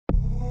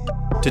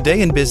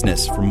Today in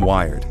Business from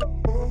Wired.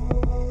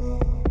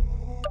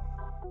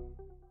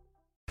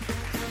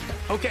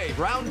 Okay,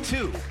 round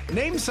two.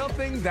 Name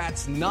something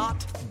that's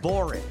not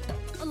boring.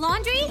 A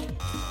laundry?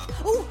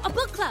 Ooh, a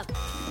book club.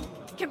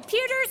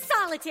 Computer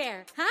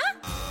solitaire, huh?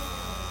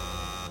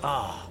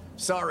 Ah, oh,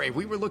 sorry,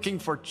 we were looking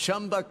for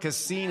Chumba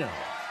Casino.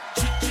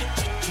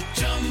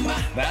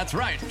 That's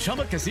right,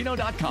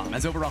 ChumbaCasino.com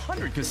has over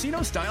 100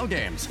 casino-style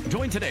games.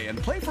 Join today and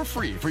play for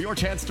free for your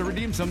chance to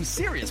redeem some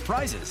serious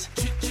prizes.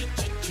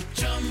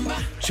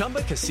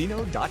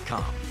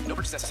 ChumbaCasino.com. No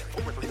purchase necessary.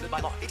 Void where prohibited by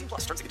law. 18+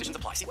 terms and conditions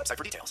apply. See website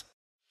for details.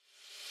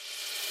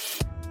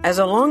 As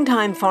a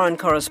longtime foreign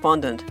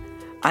correspondent,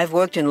 I've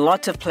worked in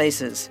lots of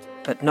places,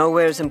 but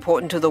nowhere as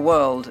important to the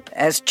world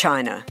as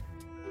China.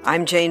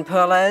 I'm Jane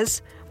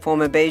Perlez,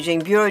 former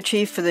Beijing bureau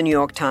chief for the New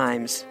York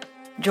Times.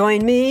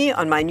 Join me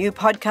on my new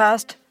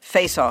podcast,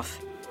 Face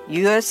Off,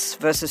 U.S.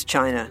 versus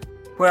China,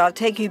 where I'll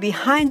take you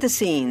behind the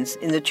scenes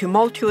in the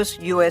tumultuous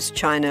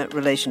U.S.-China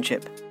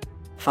relationship.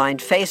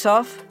 Find Face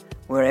Off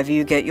wherever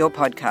you get your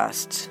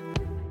podcasts.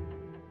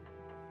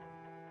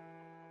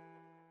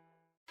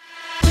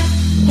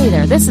 Hey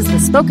there, this is the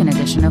spoken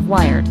edition of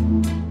Wired.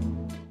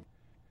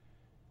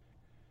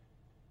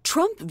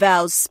 Trump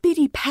vows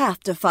speedy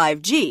path to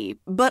 5G,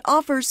 but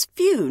offers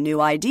few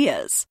new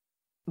ideas.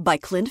 By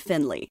Clint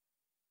Finley.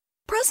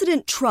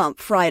 President Trump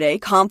Friday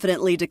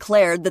confidently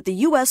declared that the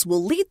U.S.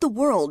 will lead the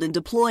world in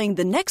deploying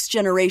the next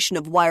generation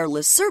of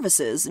wireless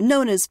services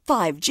known as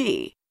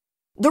 5G.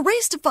 The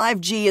race to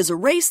 5G is a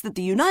race that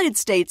the United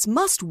States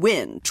must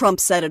win, Trump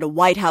said at a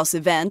White House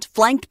event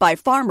flanked by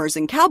farmers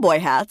in cowboy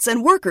hats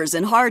and workers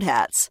in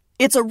hardhats.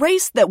 It's a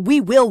race that we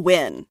will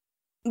win.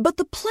 But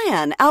the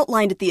plan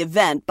outlined at the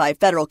event by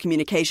Federal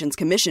Communications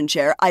Commission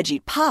Chair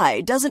Ajit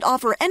Pai doesn't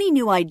offer any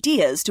new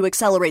ideas to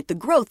accelerate the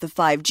growth of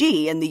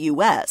 5G in the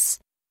U.S.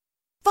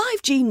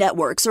 5G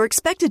networks are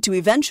expected to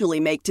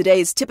eventually make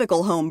today's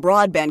typical home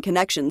broadband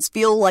connections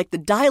feel like the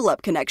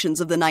dial-up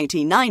connections of the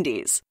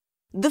 1990s.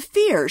 The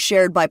fear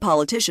shared by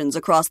politicians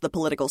across the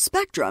political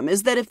spectrum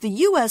is that if the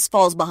U.S.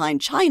 falls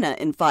behind China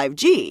in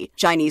 5G,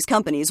 Chinese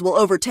companies will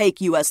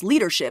overtake U.S.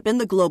 leadership in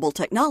the global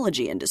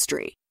technology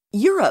industry.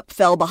 Europe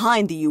fell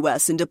behind the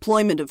U.S. in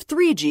deployment of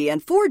 3G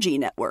and 4G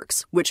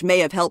networks, which may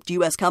have helped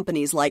U.S.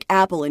 companies like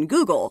Apple and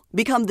Google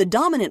become the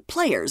dominant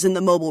players in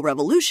the mobile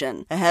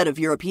revolution, ahead of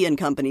European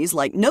companies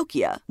like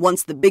Nokia,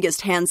 once the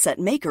biggest handset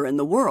maker in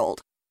the world.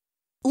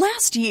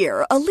 Last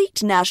year, a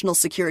leaked National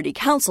Security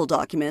Council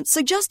document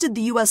suggested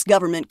the U.S.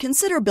 government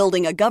consider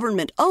building a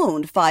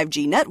government-owned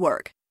 5G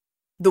network.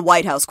 The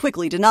White House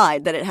quickly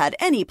denied that it had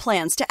any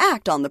plans to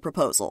act on the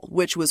proposal,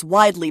 which was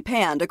widely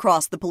panned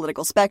across the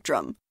political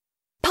spectrum.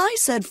 Pai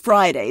said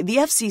Friday the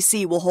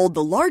FCC will hold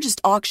the largest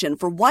auction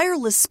for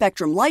wireless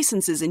spectrum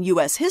licenses in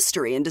U.S.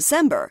 history in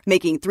December,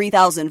 making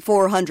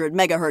 3,400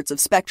 megahertz of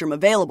spectrum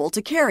available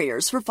to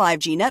carriers for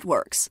 5G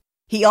networks.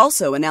 He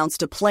also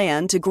announced a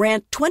plan to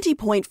grant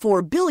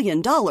 $20.4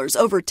 billion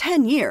over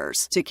 10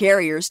 years to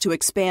carriers to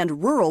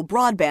expand rural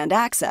broadband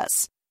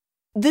access.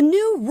 The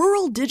new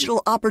Rural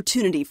Digital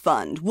Opportunity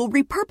Fund will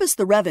repurpose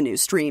the revenue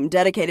stream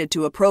dedicated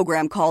to a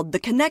program called the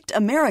Connect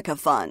America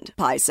Fund,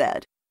 Pai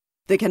said.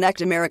 The Connect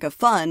America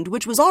Fund,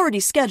 which was already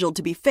scheduled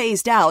to be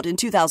phased out in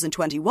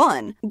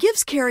 2021,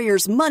 gives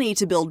carriers money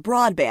to build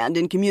broadband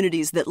in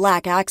communities that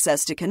lack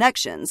access to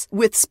connections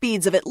with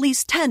speeds of at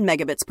least 10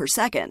 megabits per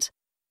second.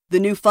 The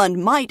new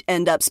fund might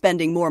end up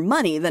spending more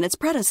money than its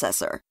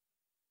predecessor.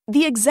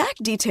 The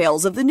exact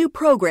details of the new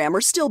program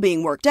are still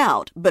being worked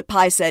out, but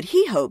Pai said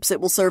he hopes it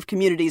will serve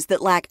communities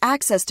that lack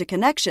access to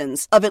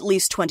connections of at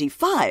least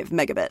 25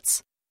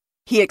 megabits.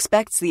 He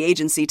expects the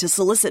agency to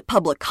solicit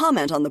public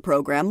comment on the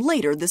program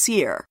later this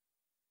year.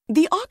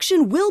 The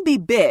auction will be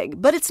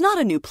big, but it's not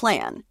a new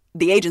plan.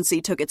 The agency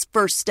took its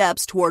first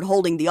steps toward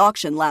holding the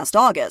auction last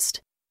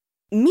August.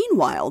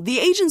 Meanwhile, the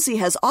agency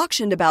has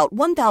auctioned about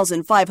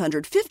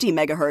 1,550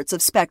 megahertz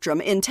of spectrum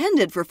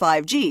intended for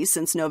 5G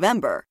since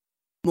November.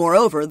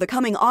 Moreover, the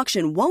coming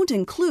auction won't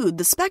include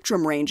the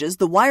spectrum ranges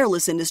the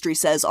wireless industry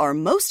says are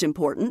most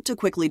important to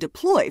quickly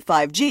deploy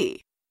 5G.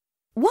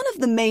 One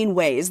of the main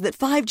ways that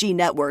 5G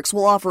networks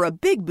will offer a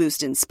big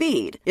boost in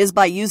speed is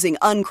by using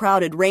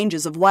uncrowded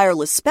ranges of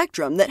wireless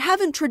spectrum that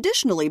haven't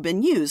traditionally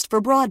been used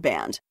for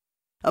broadband.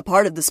 A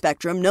part of the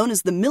spectrum known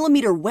as the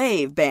millimeter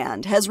wave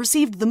band has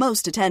received the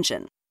most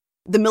attention.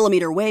 The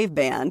millimeter wave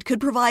band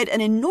could provide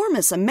an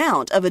enormous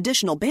amount of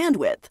additional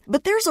bandwidth,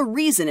 but there's a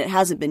reason it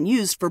hasn't been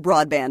used for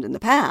broadband in the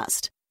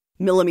past.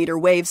 Millimeter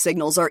wave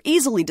signals are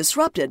easily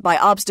disrupted by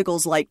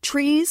obstacles like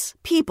trees,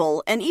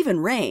 people, and even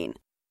rain.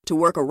 To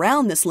work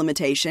around this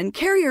limitation,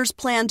 carriers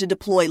plan to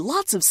deploy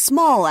lots of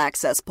small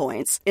access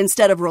points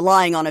instead of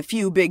relying on a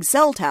few big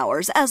cell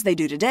towers as they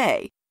do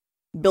today.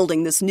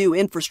 Building this new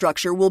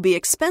infrastructure will be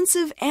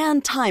expensive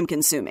and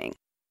time-consuming.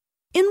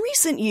 In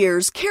recent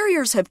years,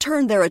 carriers have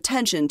turned their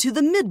attention to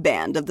the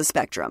mid-band of the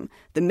spectrum.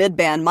 The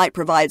mid-band might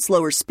provide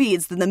slower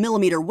speeds than the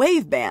millimeter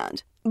wave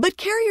band, but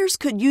carriers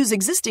could use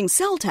existing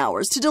cell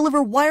towers to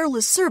deliver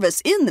wireless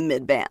service in the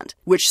mid-band,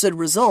 which should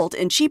result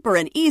in cheaper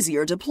and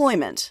easier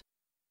deployment.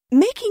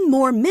 Making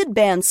more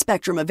mid-band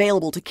spectrum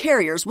available to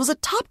carriers was a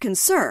top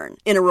concern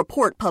in a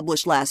report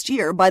published last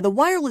year by the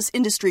wireless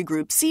industry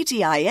group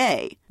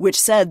CTIA, which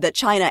said that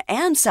China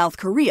and South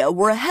Korea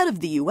were ahead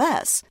of the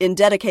U.S. in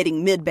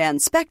dedicating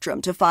mid-band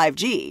spectrum to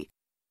 5G.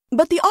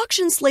 But the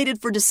auction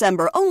slated for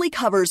December only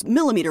covers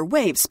millimeter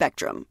wave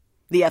spectrum.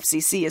 The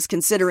FCC is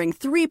considering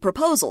 3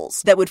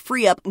 proposals that would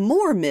free up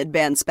more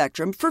mid-band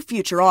spectrum for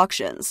future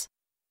auctions.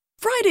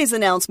 Friday's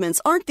announcements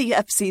aren't the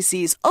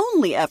FCC's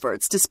only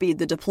efforts to speed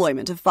the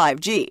deployment of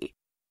 5G.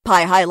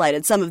 Pai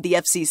highlighted some of the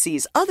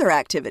FCC's other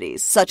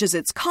activities, such as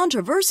its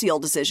controversial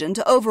decision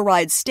to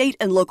override state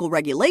and local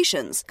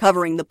regulations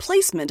covering the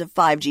placement of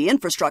 5G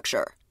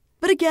infrastructure.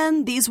 But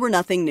again, these were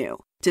nothing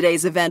new.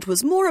 Today's event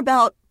was more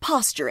about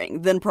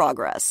posturing than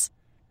progress.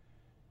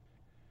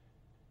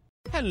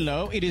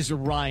 Hello, it is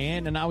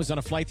Ryan, and I was on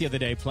a flight the other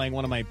day playing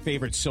one of my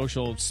favorite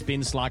social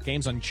spin slot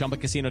games on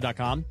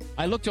ChumbaCasino.com.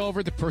 I looked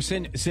over at the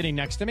person sitting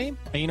next to me,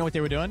 and you know what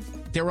they were doing?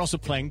 They were also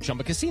playing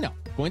Chumba Casino.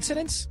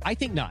 Coincidence? I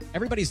think not.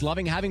 Everybody's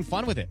loving having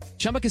fun with it.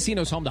 Chumba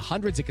Casino is home to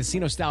hundreds of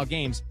casino-style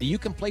games that you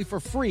can play for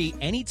free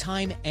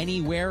anytime,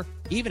 anywhere,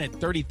 even at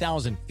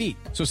 30,000 feet.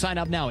 So sign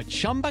up now at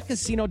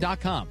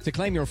ChumbaCasino.com to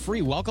claim your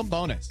free welcome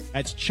bonus.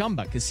 That's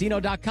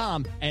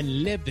ChumbaCasino.com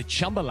and live the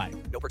Chumba life.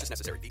 No purchase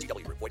necessary.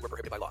 VGW. Void where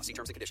prohibited by law. See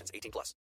terms and conditions. 18+.